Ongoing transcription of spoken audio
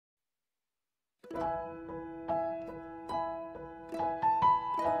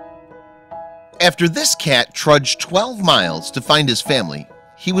After this cat trudged 12 miles to find his family,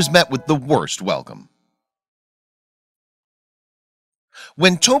 he was met with the worst welcome.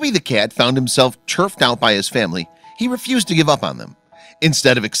 When Toby the cat found himself turfed out by his family, he refused to give up on them.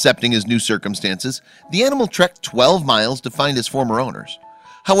 Instead of accepting his new circumstances, the animal trekked 12 miles to find his former owners.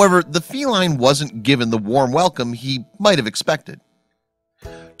 However, the feline wasn't given the warm welcome he might have expected.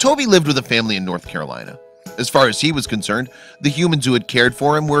 Toby lived with a family in North Carolina. As far as he was concerned, the humans who had cared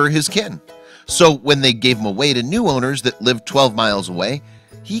for him were his kin. So when they gave him away to new owners that lived 12 miles away,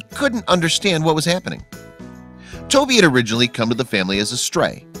 he couldn't understand what was happening. Toby had originally come to the family as a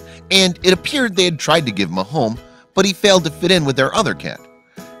stray, and it appeared they had tried to give him a home, but he failed to fit in with their other cat.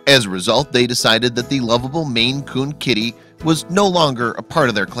 As a result, they decided that the lovable Maine Coon kitty was no longer a part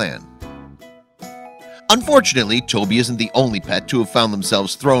of their clan. Unfortunately, Toby isn't the only pet to have found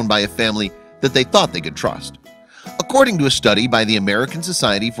themselves thrown by a family that they thought they could trust. According to a study by the American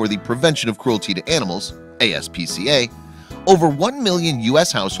Society for the Prevention of Cruelty to Animals, ASPCA, over 1 million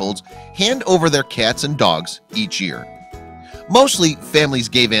US households hand over their cats and dogs each year. Mostly, families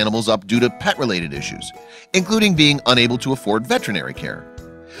gave animals up due to pet-related issues, including being unable to afford veterinary care.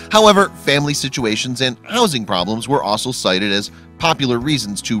 However, family situations and housing problems were also cited as popular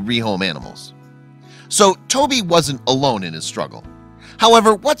reasons to rehome animals. So Toby wasn't alone in his struggle.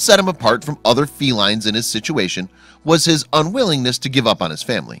 However, what set him apart from other felines in his situation was his unwillingness to give up on his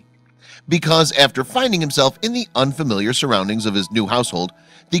family. Because after finding himself in the unfamiliar surroundings of his new household,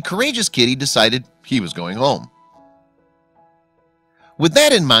 the courageous kitty decided he was going home. With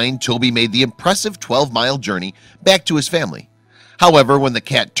that in mind, Toby made the impressive 12-mile journey back to his family. However, when the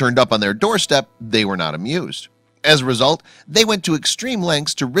cat turned up on their doorstep, they were not amused. As a result, they went to extreme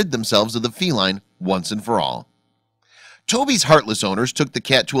lengths to rid themselves of the feline once and for all. Toby's heartless owners took the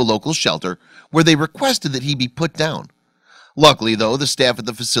cat to a local shelter where they requested that he be put down. Luckily, though, the staff at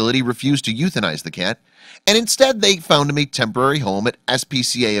the facility refused to euthanize the cat, and instead they found him a temporary home at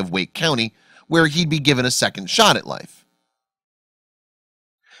SPCA of Wake County where he'd be given a second shot at life.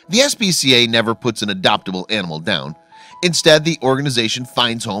 The SPCA never puts an adoptable animal down. Instead, the organization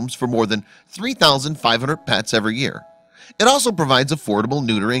finds homes for more than 3,500 pets every year. It also provides affordable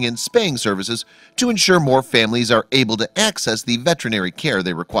neutering and spaying services to ensure more families are able to access the veterinary care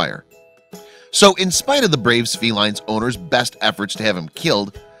they require. So in spite of the brave feline's owner's best efforts to have him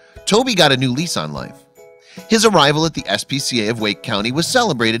killed, Toby got a new lease on life. His arrival at the SPCA of Wake County was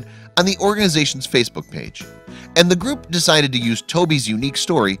celebrated on the organization's Facebook page, and the group decided to use Toby's unique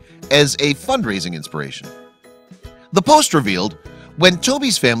story as a fundraising inspiration. The post revealed, when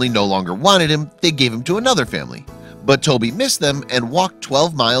Toby's family no longer wanted him, they gave him to another family, but Toby missed them and walked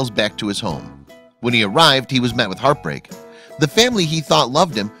 12 miles back to his home. When he arrived, he was met with heartbreak. The family he thought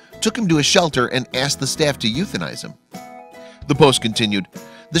loved him took him to a shelter and asked the staff to euthanize him. The post continued,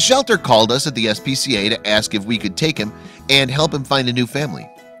 "The shelter called us at the SPCA to ask if we could take him and help him find a new family.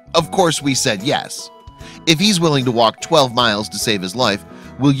 Of course we said yes. If he's willing to walk 12 miles to save his life,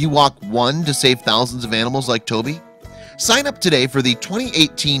 will you walk one to save thousands of animals like Toby? Sign up today for the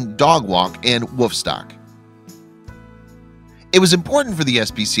 2018 Dog Walk and Woofstock." It was important for the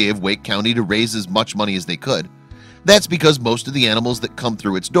SPCA of Wake County to raise as much money as they could. That's because most of the animals that come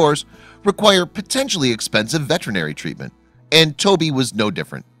through its doors require potentially expensive veterinary treatment, and Toby was no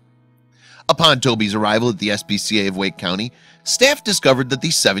different. Upon Toby's arrival at the SPCA of Wake County, staff discovered that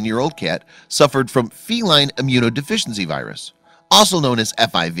the 7-year-old cat suffered from feline immunodeficiency virus, also known as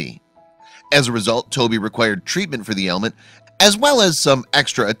FIV. As a result, Toby required treatment for the ailment as well as some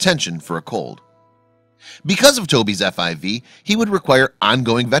extra attention for a cold. Because of Toby's FIV, he would require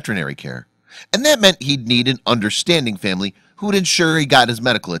ongoing veterinary care, and that meant he'd need an understanding family who would ensure he got his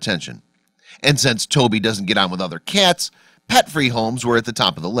medical attention. And since Toby doesn't get on with other cats, pet-free homes were at the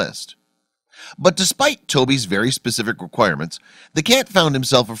top of the list. But despite Toby's very specific requirements, the cat found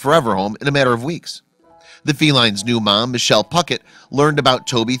himself a forever home in a matter of weeks. The feline's new mom, Michelle Puckett, learned about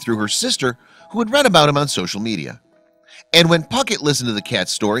Toby through her sister, who had read about him on social media. And when Puckett listened to the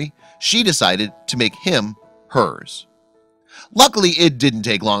cat's story, she decided to make him hers. Luckily, it didn't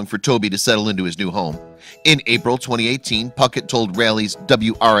take long for Toby to settle into his new home. In April 2018, Puckett told Raleigh's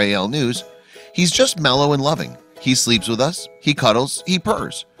WRAL News, "He's just mellow and loving. He sleeps with us, he cuddles, he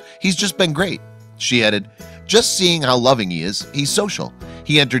purrs. He's just been great." She added, "Just seeing how loving he is, he's social.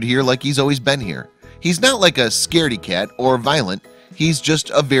 He entered here like he's always been here. He's not like a scaredy cat or violent. He's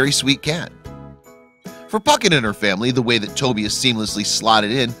just a very sweet cat." For Puckett and her family, the way that Toby is seamlessly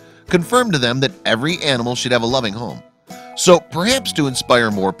slotted in confirmed to them that every animal should have a loving home. So perhaps to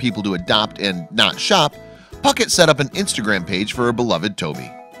inspire more people to adopt and not shop, Puckett set up an Instagram page for her beloved Toby.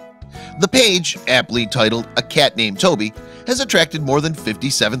 The page, aptly titled "A Cat Named Toby," has attracted more than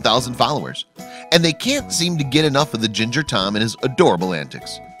 57,000 followers, and they can't seem to get enough of the Ginger Tom and his adorable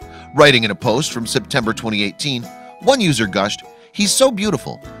antics. Writing in a post from September 2018, one user gushed, "He's so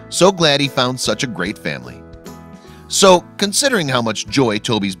beautiful, so glad he found such a great family." So, considering how much joy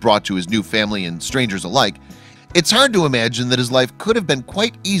Toby's brought to his new family and strangers alike, it's hard to imagine that his life could have been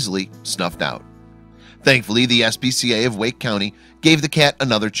quite easily snuffed out. Thankfully, the SPCA of Wake County gave the cat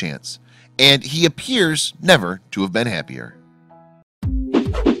another chance, and he appears never to have been happier.